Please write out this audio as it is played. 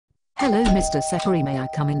Hello, Mr. Secretary. May I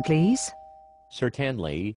come in, please?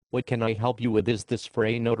 Certainly. What can I help you with? Is this for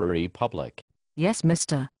a notary public? Yes,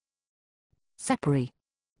 Mr. Secretary.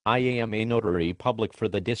 I am a notary public for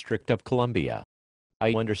the District of Columbia.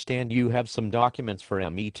 I understand you have some documents for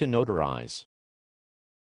me to notarize.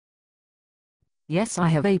 Yes, I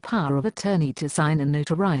have a power of attorney to sign and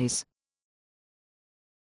notarize.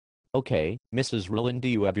 Okay, Mrs. Rillin, do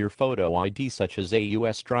you have your photo ID such as a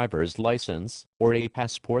U.S. driver's license or a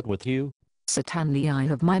passport with you? Certainly, I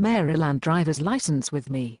have my Maryland driver's license with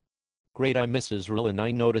me. Great, I'm Mrs. Rillin.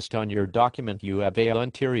 I noticed on your document you have a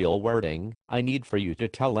Ontario wording. I need for you to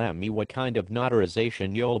tell me what kind of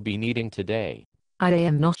notarization you'll be needing today. I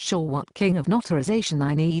am not sure what kind of notarization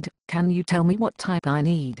I need. Can you tell me what type I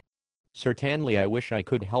need? Certainly, I wish I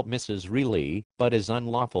could help Mrs. Reilly, but it's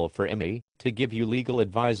unlawful for me to give you legal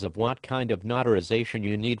advice of what kind of notarization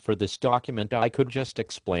you need for this document. I could just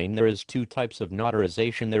explain there is two types of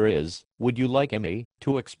notarization there is. Would you like me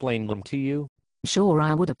to explain them to you? Sure,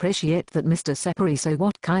 I would appreciate that, Mr. Secretary. So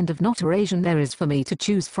what kind of notarization there is for me to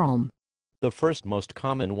choose from? The first most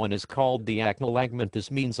common one is called the acknowledgement. This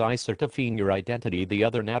means I certifying your identity. The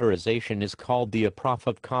other notarization is called the proof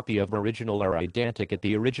of copy of original or identikit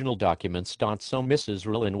the original documents. So Mrs.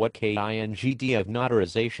 Rillin, what kind of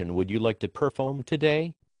notarization would you like to perform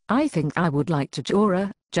today? I think I would like to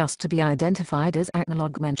jura, just to be identified as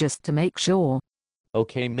acknowledgement, just to make sure.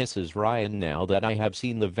 Okay, Mrs. Ryan, now that I have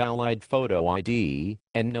seen the valid photo ID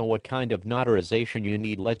and know what kind of notarization you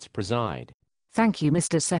need, let's proceed. Thank you,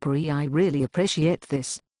 Mr. Secretary. I really appreciate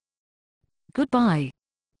this. Goodbye.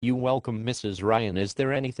 You're welcome, Mrs. Ryan. Is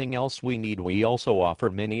there anything else we need? We also offer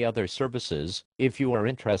many other services. If you are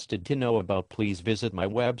interested to know about, please visit my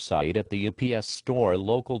website at the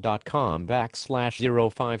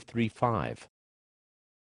upsstorelocal.com/0535.